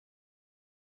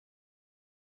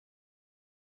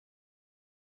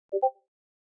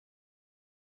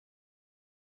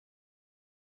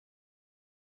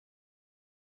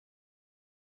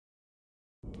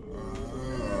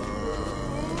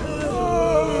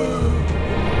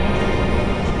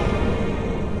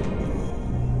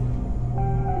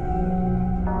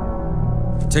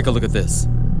Take a look at this.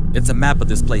 It's a map of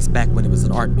this place back when it was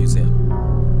an art museum.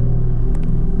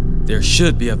 There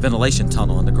should be a ventilation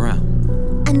tunnel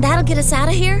underground. And that'll get us out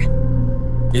of here?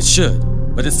 It should,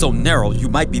 but it's so narrow you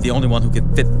might be the only one who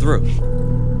can fit through.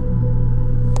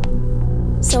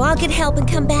 So I'll get help and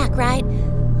come back, right?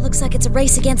 Looks like it's a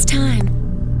race against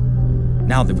time.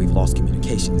 Now that we've lost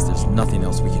communications, there's nothing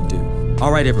else we can do.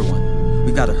 All right, everyone.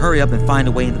 We've got to hurry up and find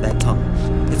a way into that tunnel.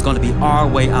 It's going to be our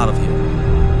way out of here.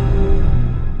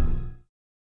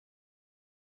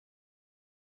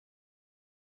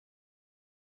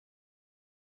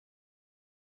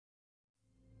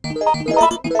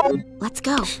 Let's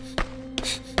go.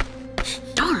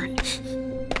 Darn.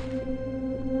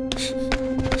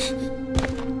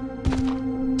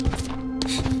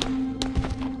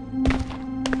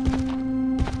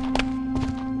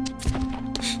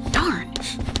 Darn.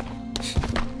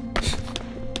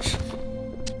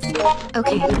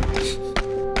 Okay.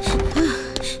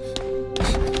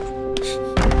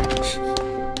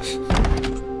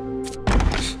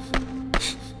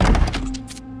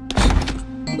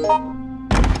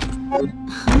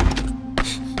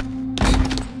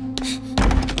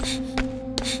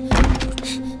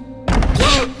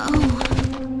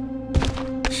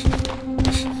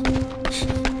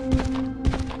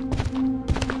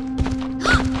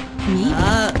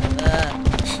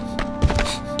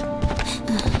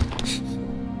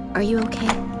 Are you okay?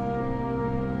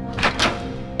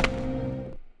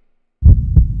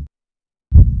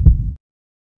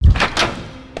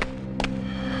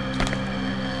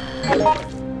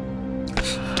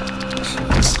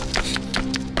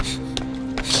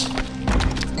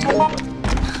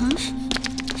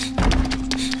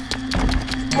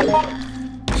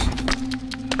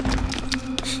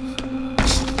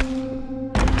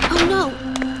 Oh no!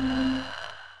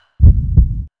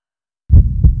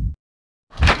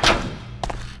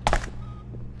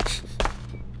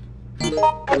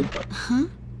 Huh?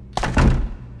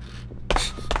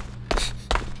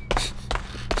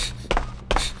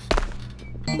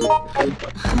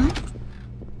 Huh?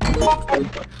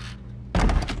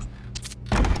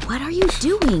 What are you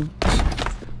doing?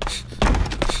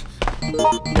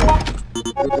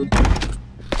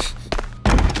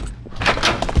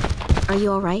 Are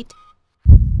you all right?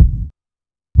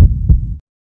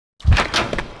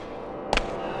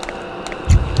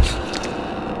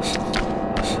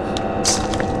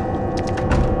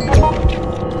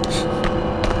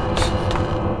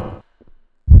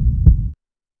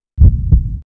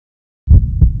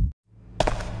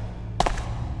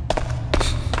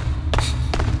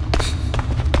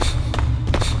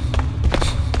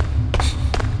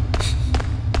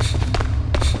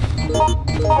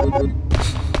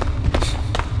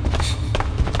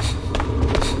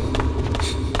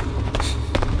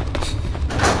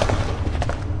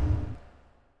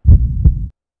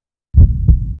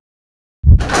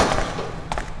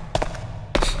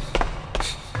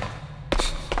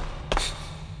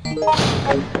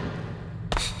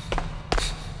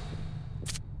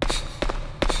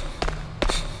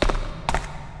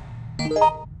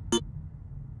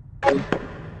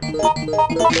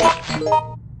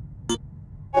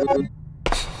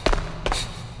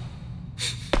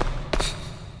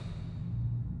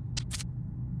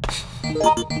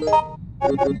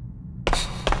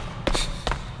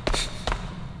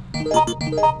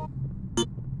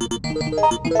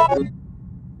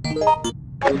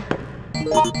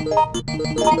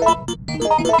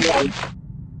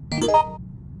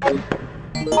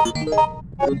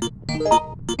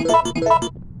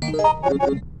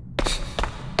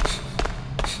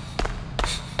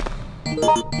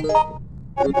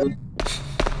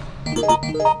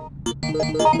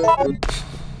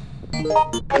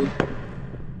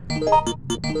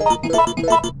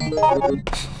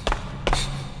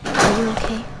 Are you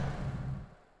okay?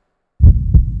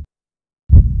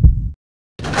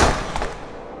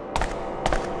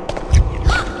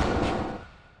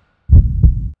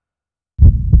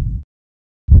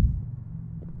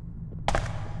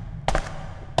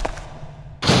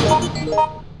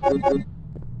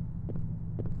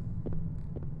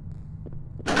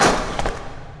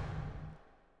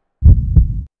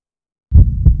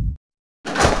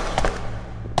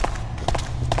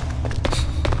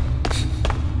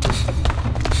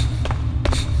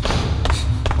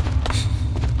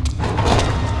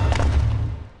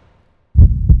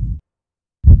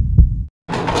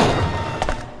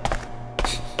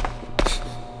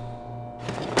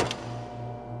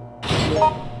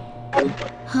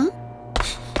 Huh?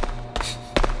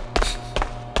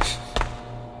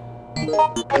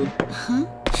 Huh?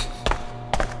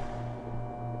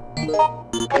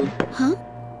 Huh?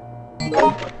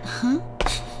 Huh?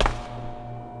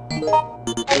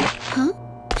 Huh?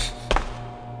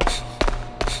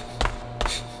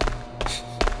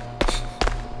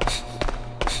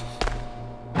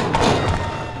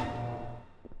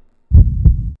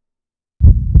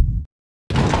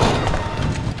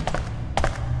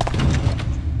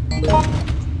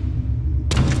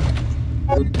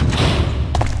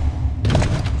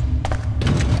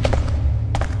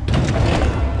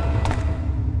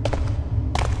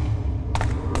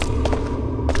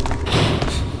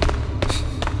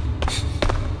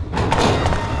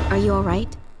 Are you all right?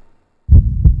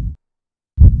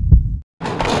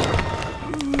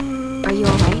 Are you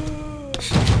all right?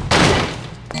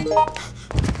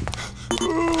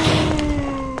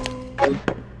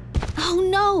 Oh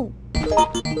no!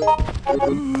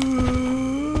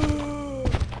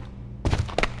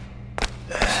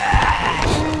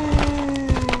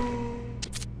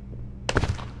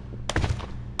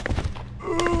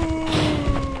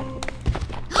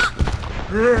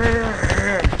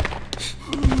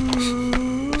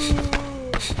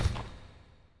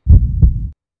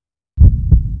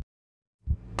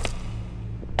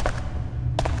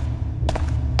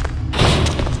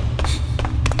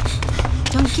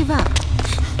 Don't give up.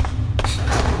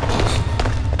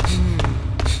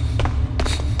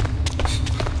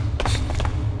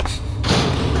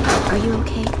 Are you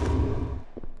okay?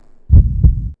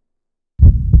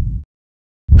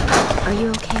 Are you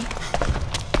okay?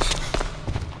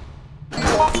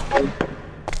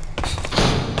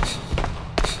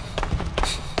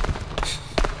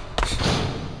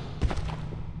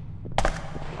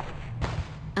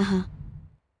 Uh-huh.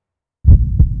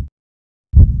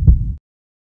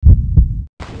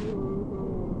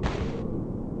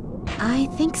 I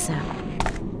think so.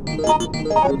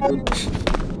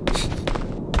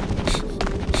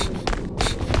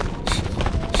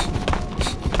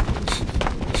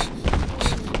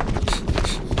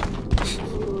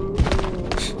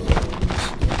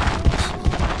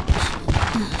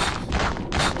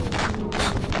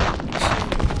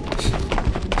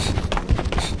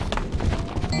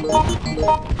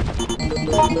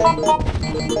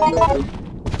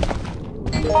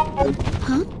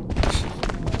 Huh?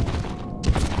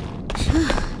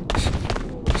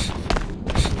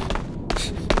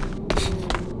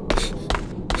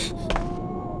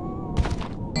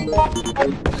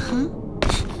 Huh?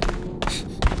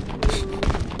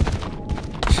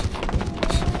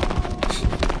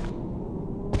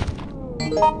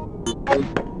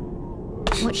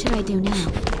 What should I do now?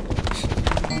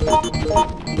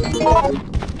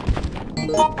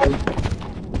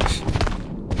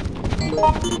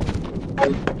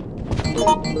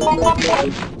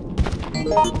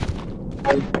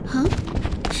 Huh?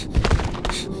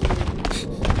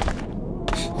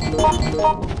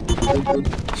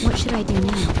 What should I do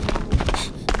now?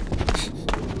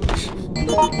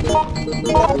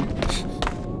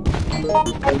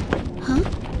 Huh?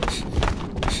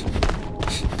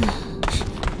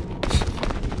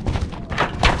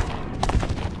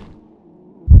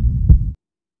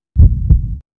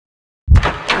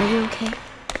 Are you okay?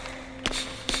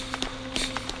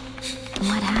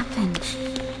 What happened?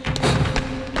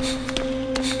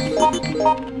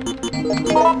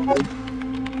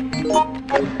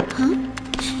 Huh?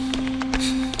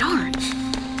 Darn.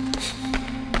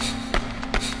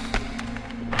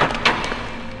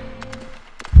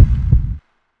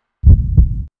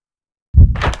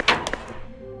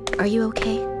 Are you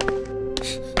okay?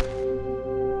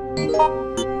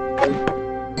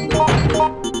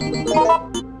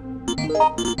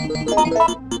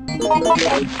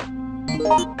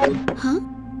 Huh?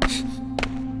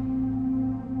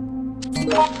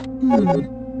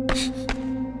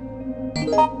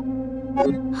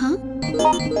 Huh?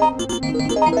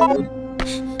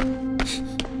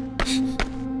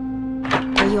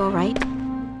 Are you all right?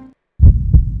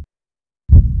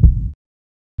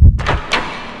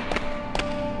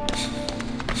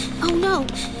 Oh no!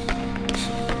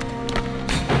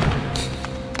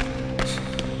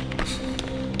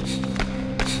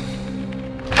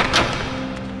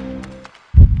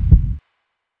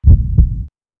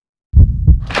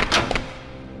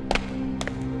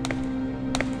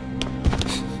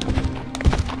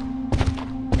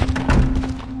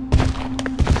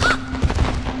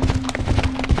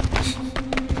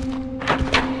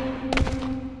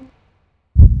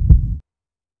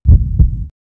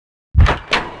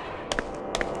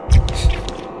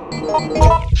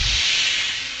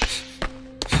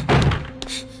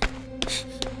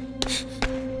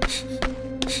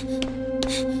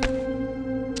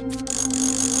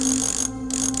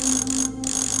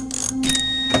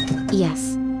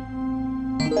 Yes.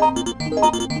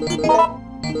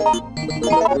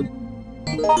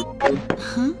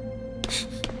 Huh?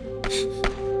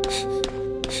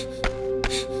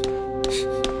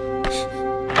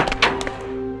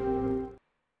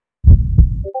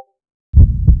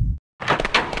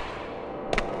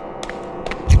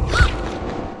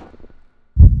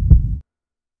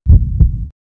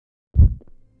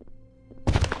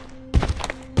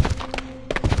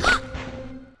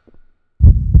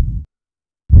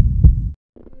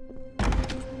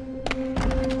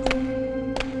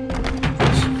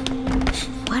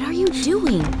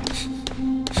 Doing?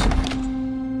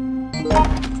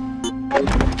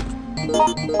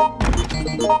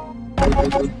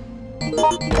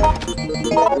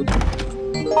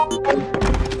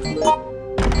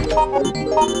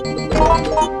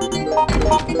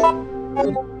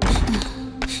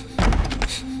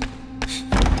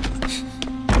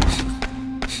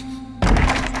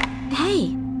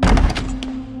 Hey.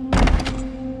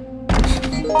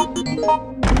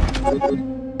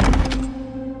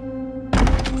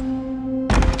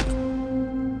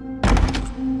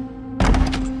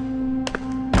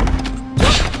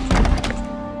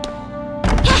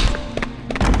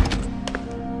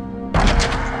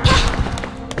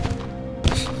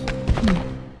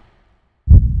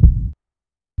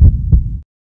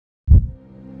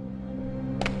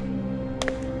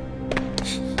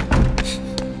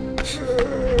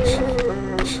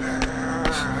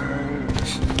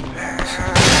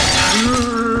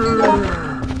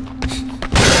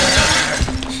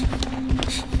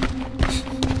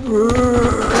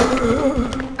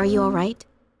 Are you all right?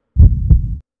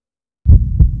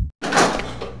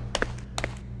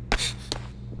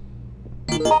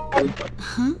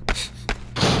 Huh?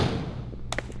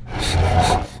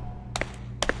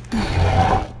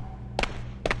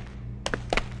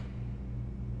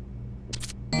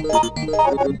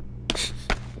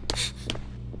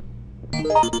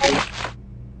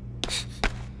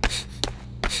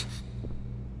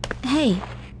 Hey.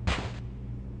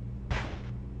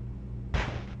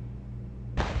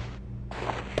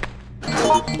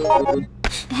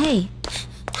 Hey.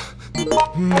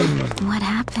 What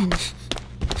happened?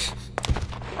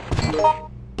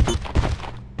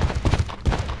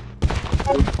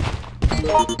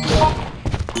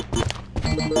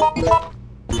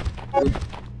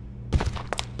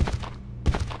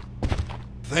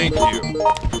 Thank you.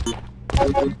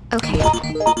 Okay.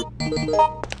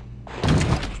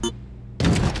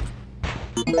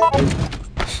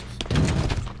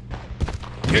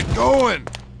 Get going!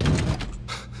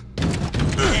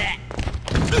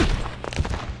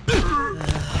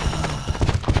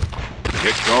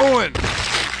 Get going!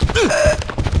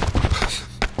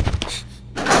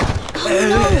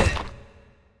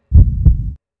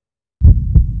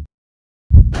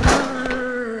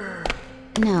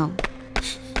 No.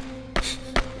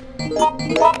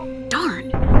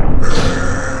 Darn.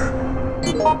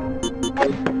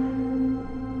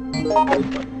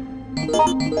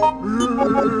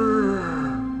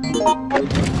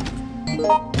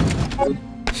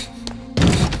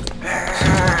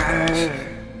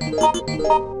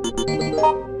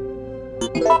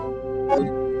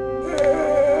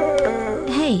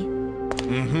 Hey.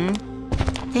 Mm-hmm.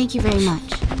 Thank you very much.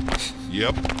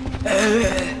 Yep.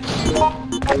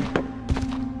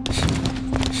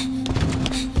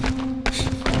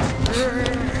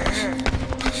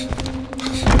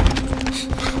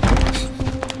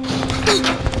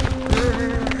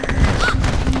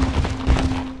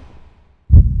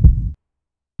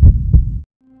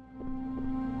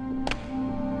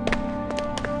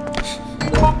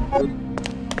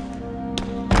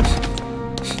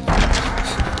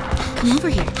 Come over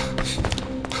here.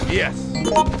 Yes.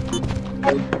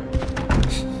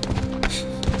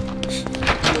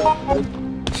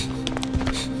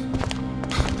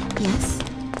 Yes?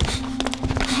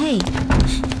 Hey.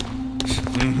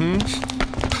 Mm-hmm.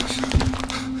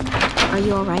 Are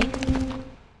you all right?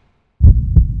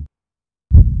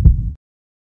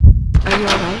 Are you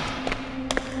all right?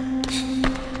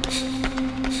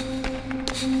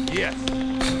 Yes.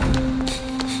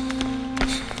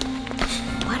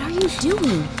 What are you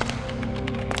doing?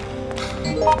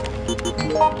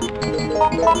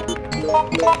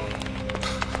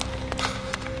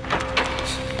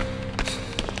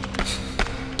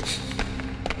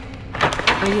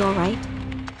 Are you all right?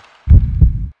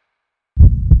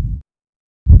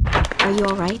 Are you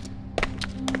all right?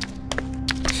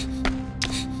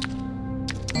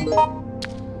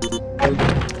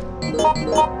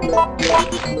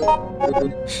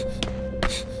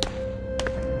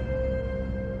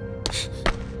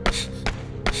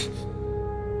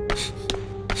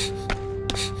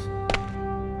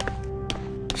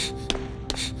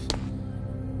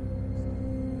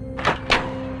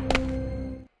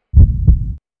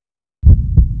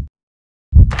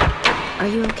 Are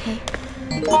you okay?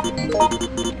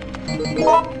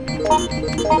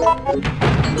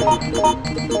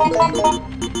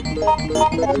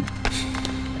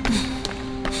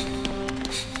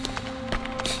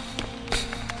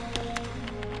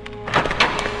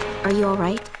 Are you all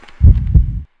right?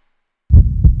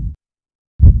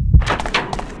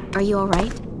 Are you all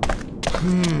right?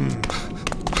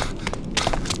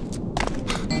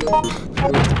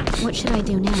 What should I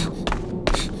do now?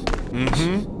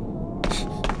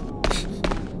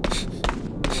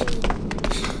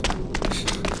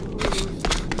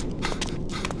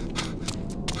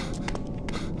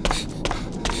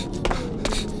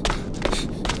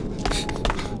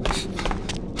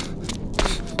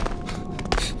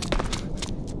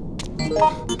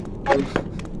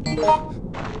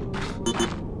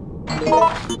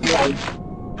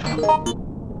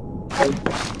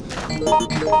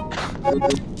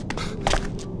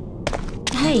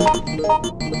 Hey.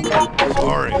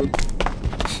 Sorry.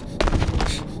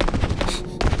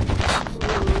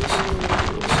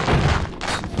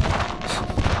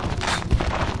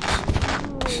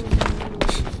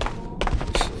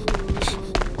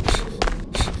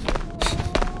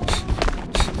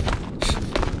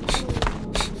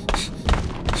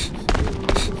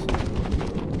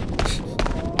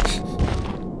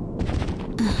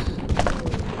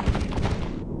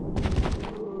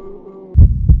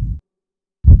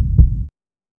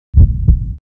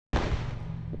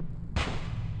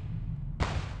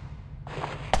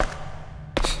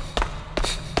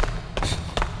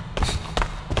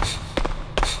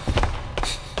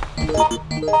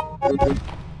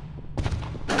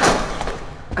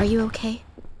 Are you okay?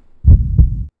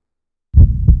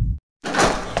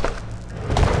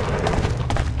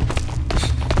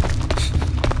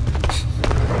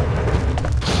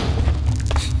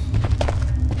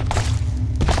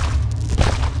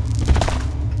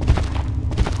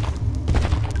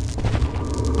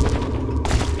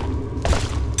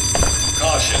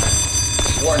 Caution.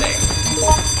 Warning.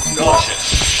 Caution.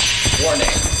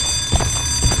 Warning.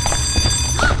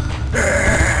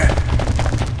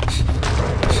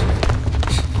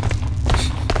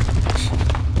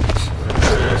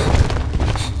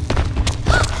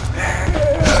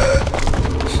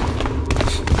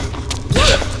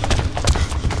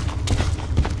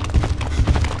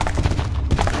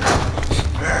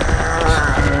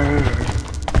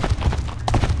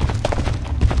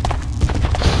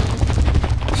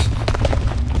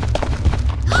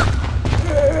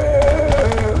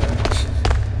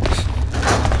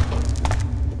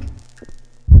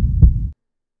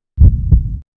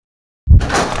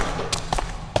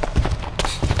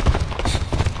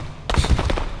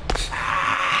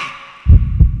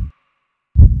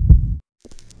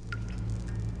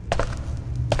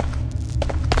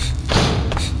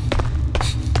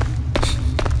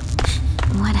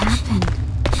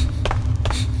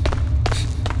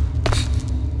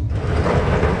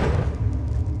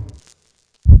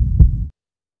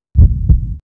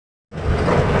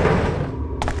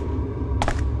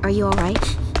 Are you all right?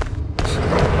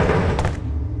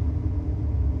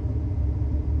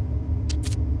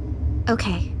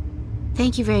 Okay.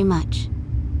 Thank you very much.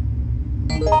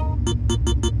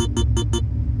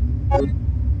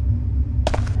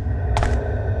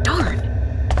 Darn.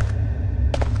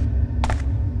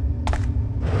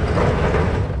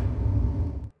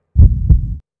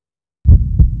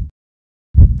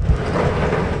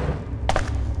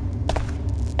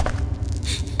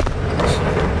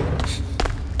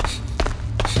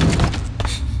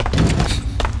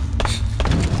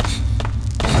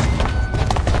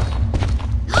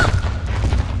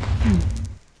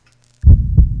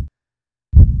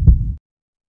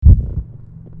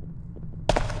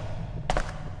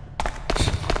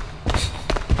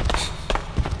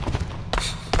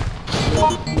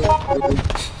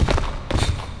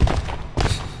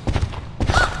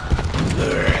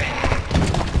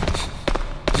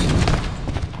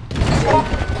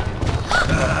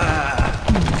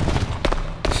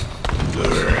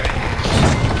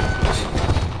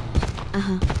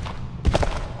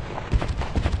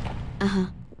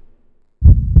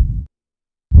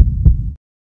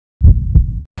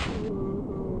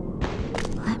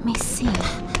 Let me see.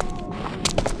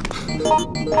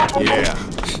 Yeah.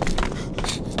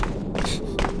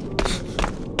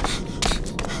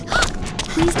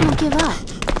 Please don't give up.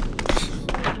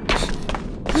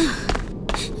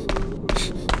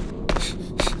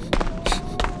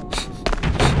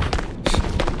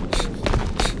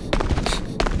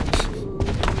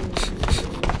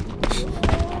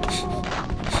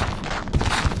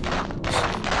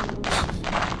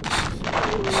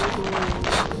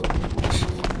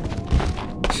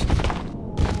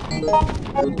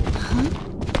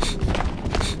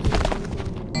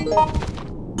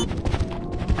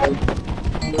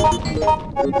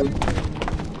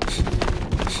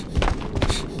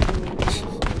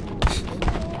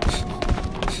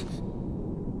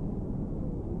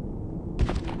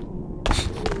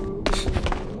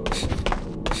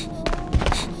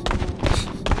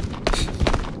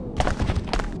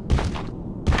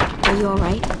 Are you all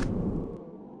right?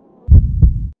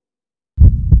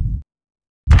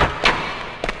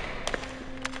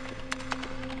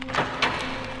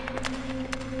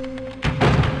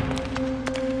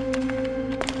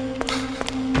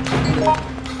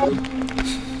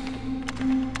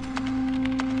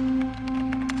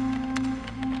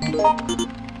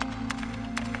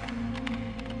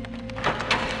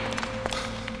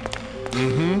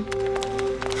 Mm-hmm.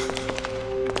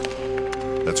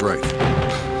 That's right.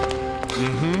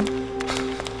 Mm-hmm.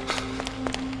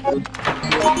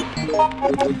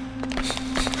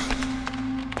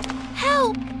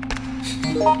 Help!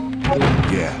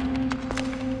 Yeah.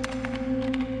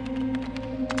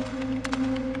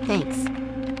 Thanks.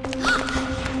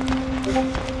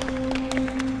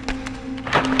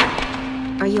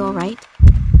 Are you all right?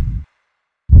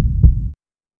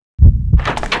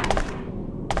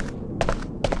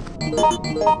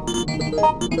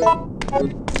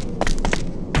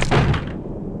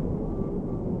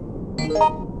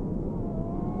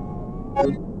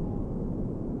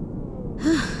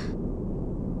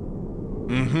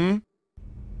 Mm-hmm.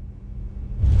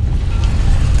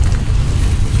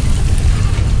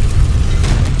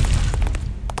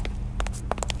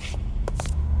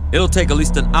 It'll take at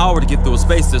least an hour to get through a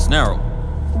space this narrow.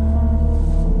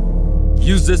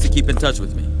 Use this to keep in touch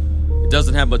with me. It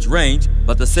doesn't have much range,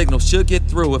 but the signal should get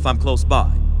through if I'm close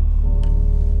by.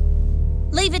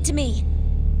 Leave it to me.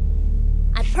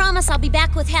 I promise I'll be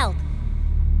back with help.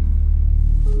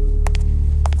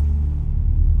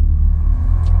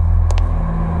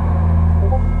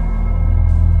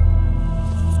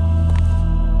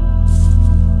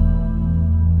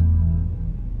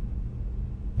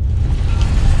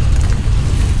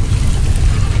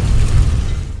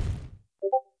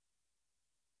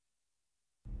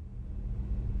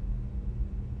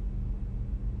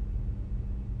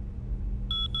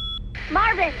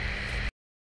 Marvin!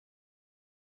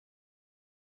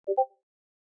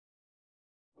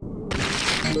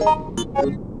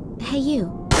 Hey,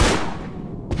 you.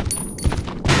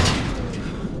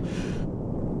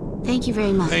 Thank you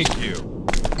very much. Thank you.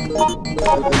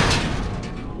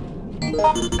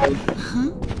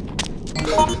 Huh?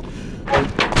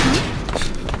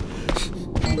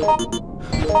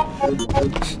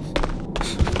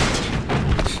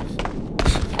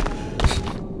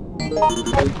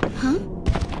 Huh?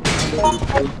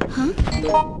 Huh?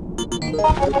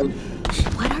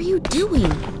 What are you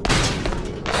doing?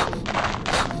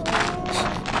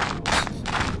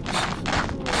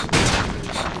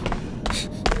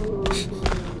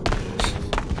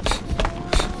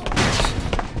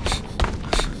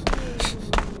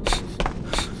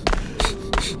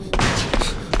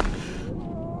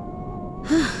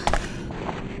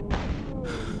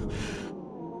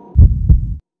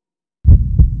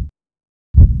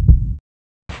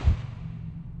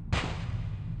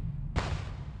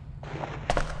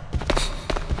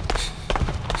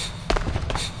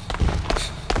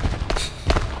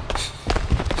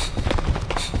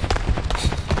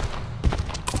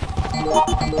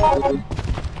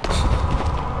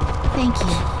 Thank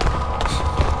you.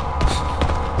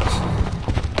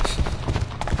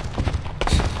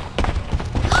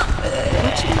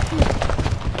 What should I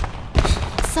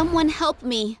do? Someone help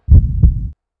me.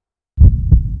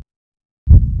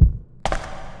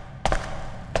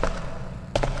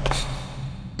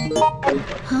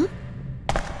 Huh?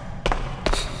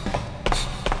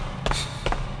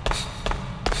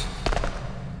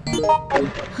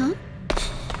 Huh?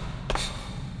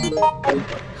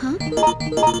 Huh?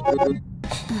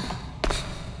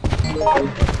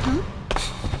 Huh?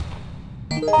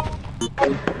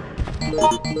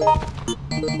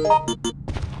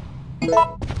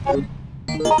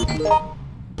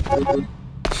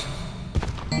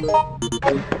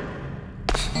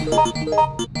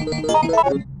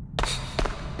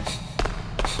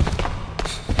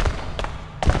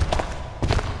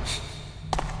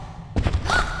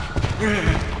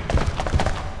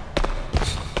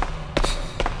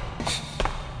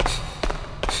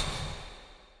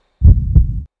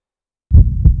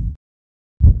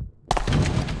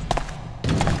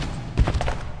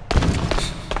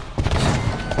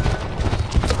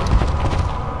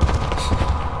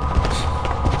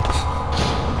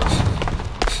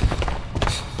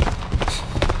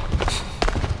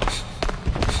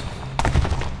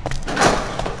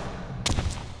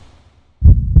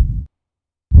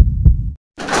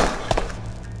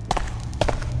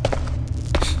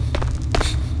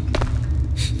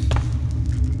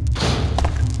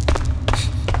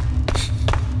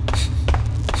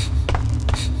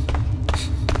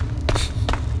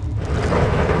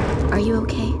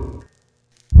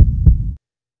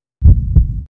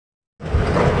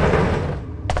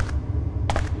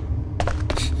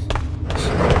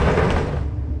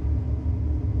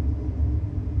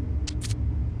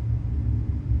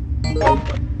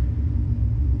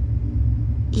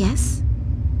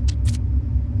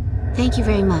 Thank you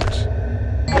very much.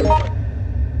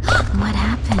 What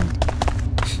happened?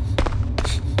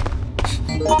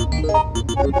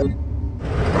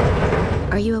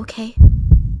 Are you okay?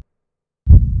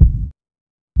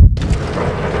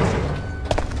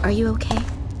 Are you okay?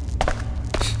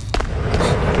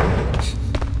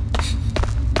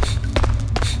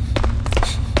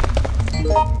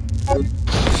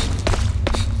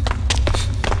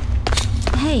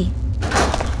 Hey.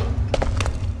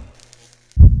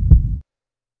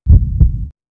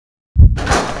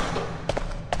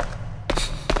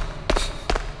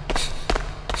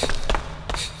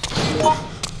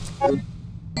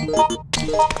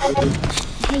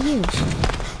 Hey, you.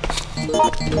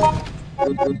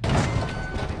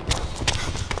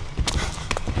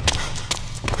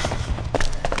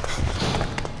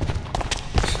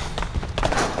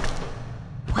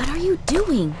 What are you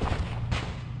doing?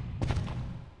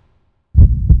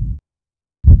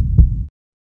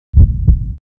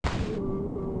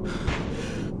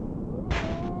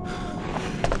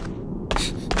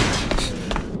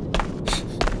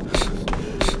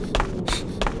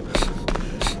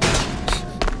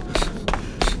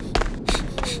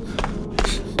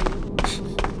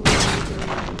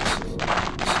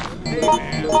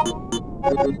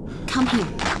 Come here.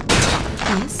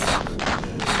 Yes?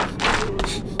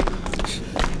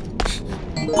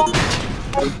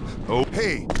 Oh,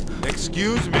 hey!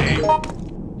 Excuse me!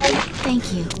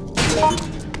 Thank you.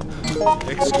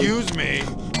 Excuse me!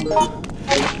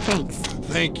 Thanks.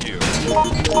 Thank you.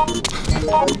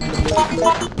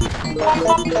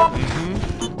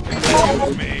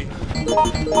 Excuse me.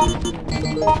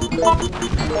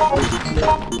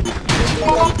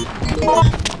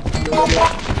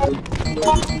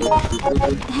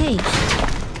 Hey.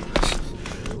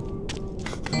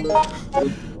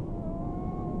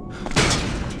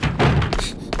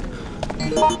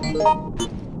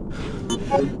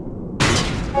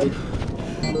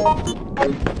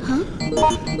 Huh?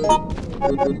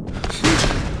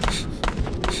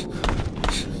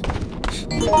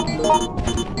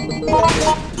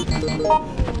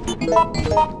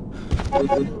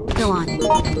 Go on.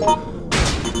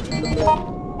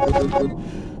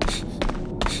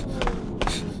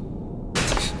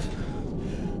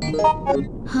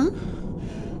 Huh?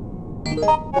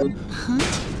 Huh?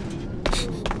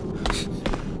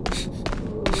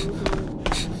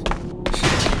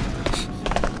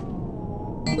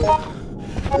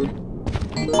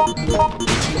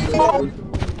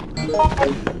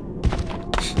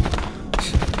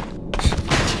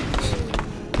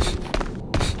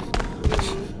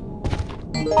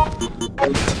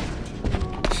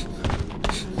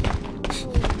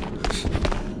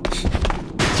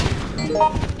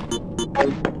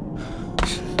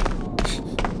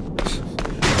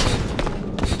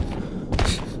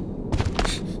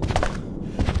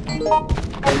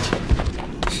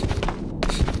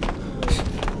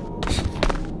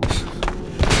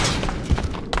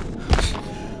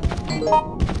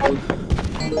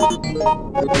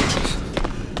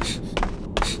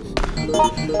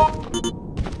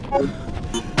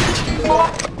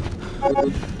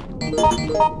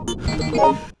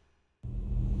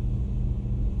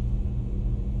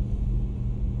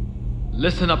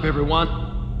 Listen up, everyone.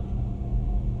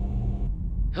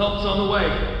 Help's on the way.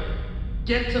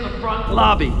 Get to the front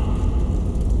lobby.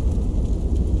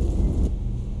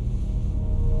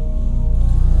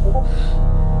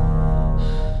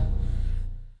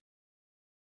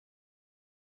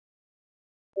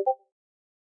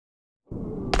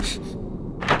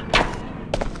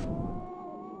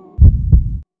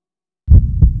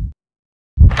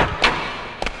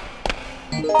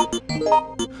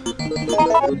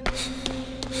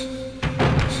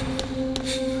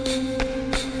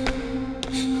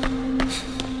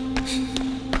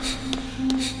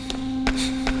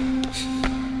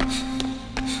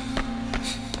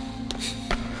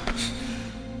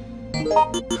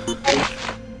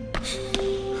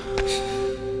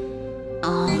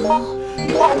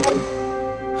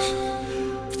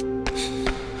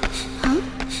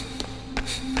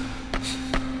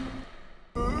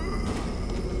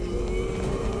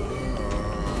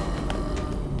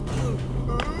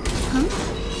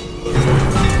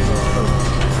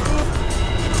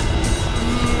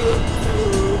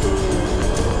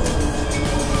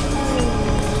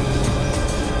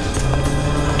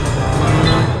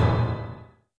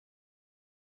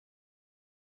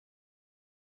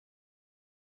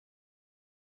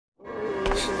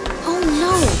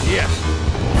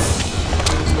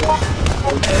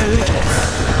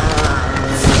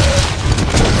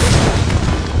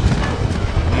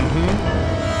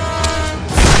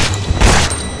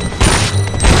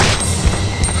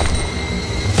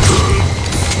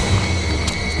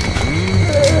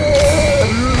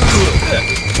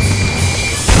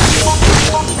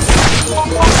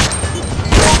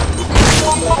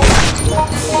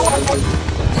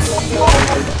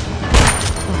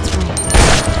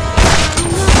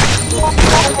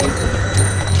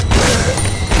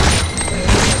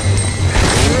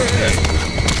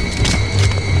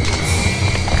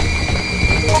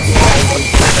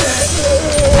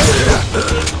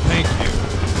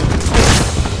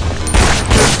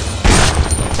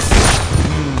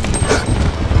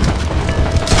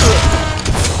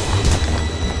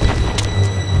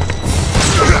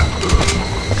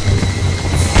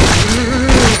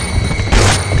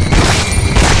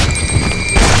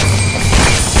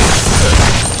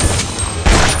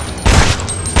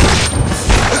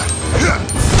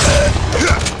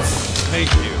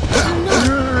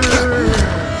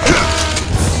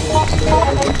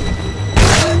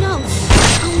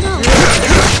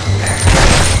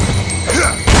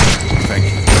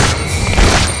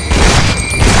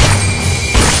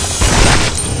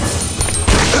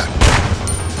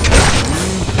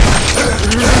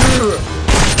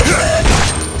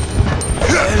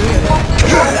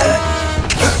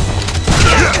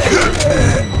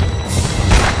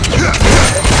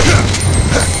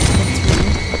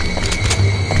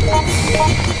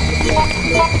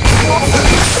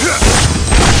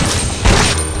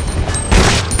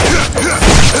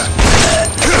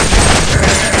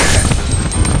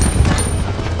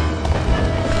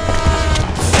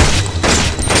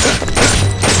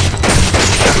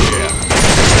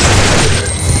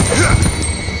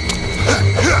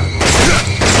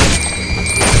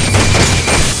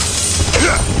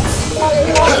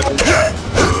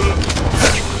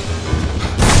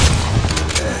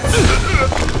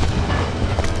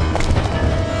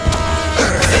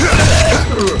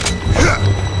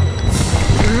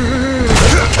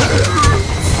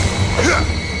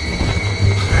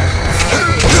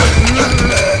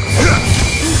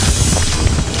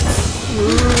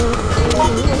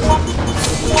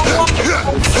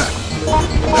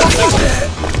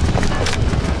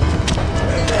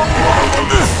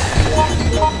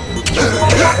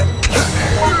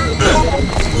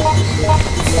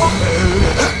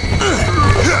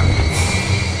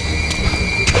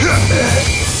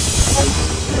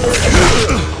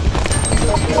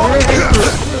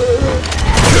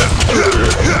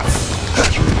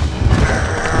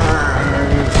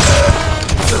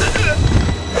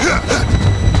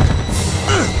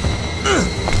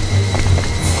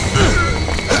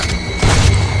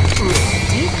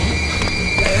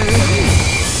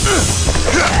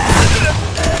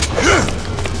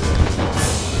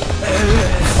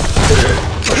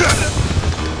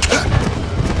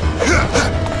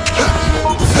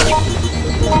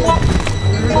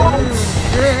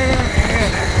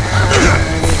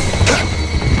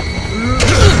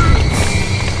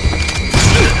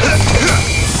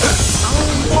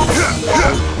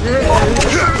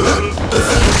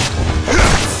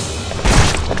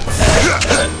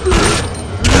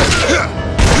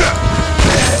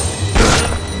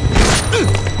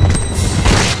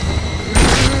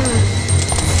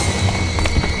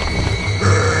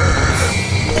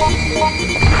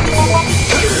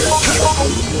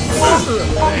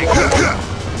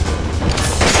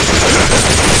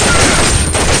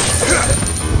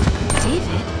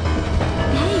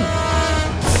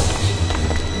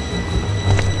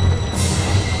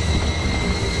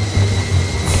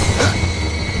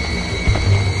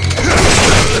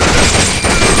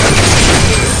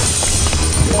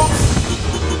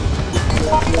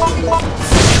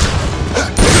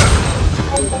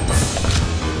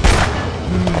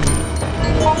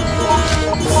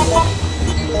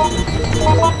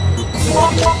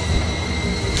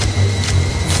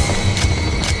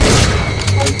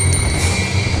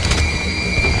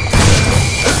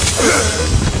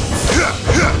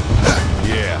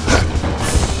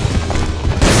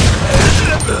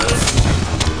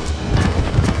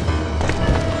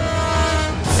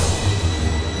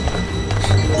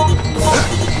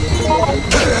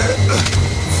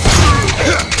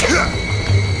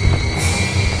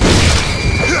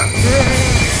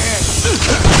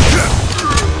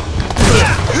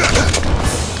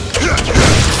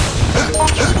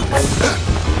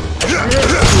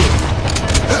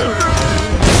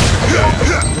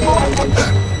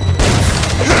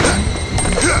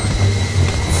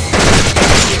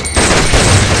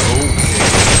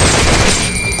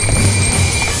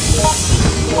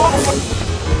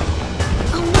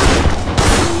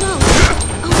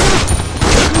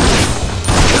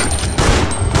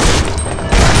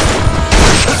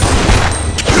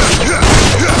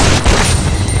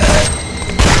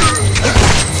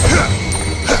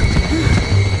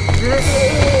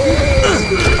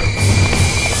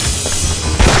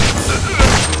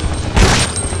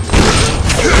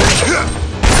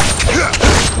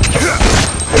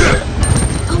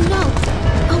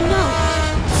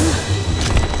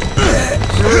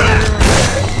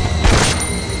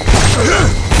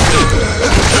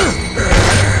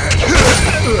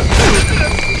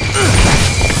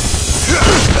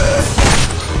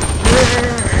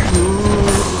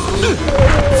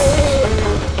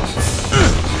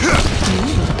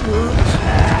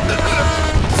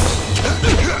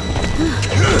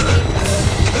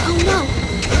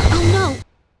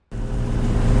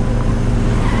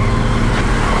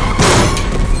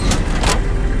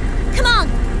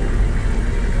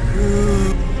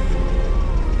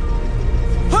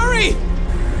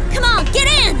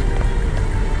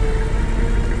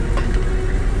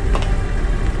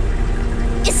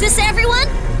 Is this everyone?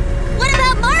 What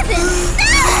about Marvin?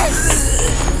 Ah!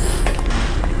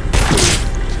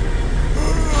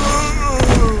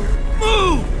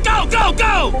 Move! Go, go,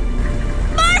 go!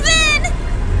 Marvin!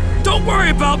 Don't worry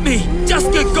about me.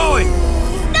 Just get going.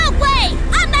 No way!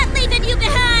 I'm not leaving you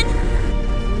behind!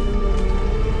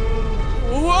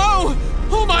 Whoa!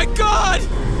 Oh my God!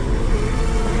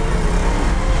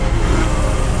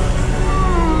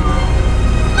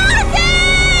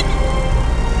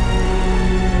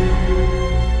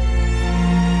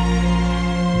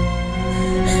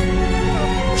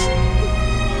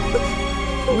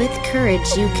 With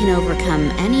courage, you can overcome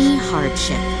any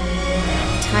hardship.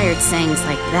 Tired sayings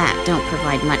like that don't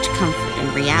provide much comfort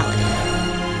in reality.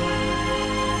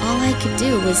 All I could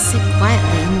do was sit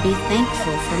quietly and be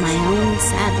thankful for my own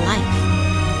sad life.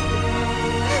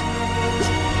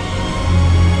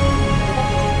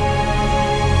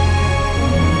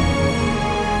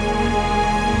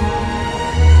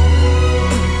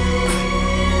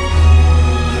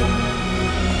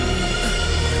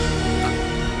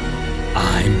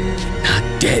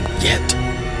 Dead yet.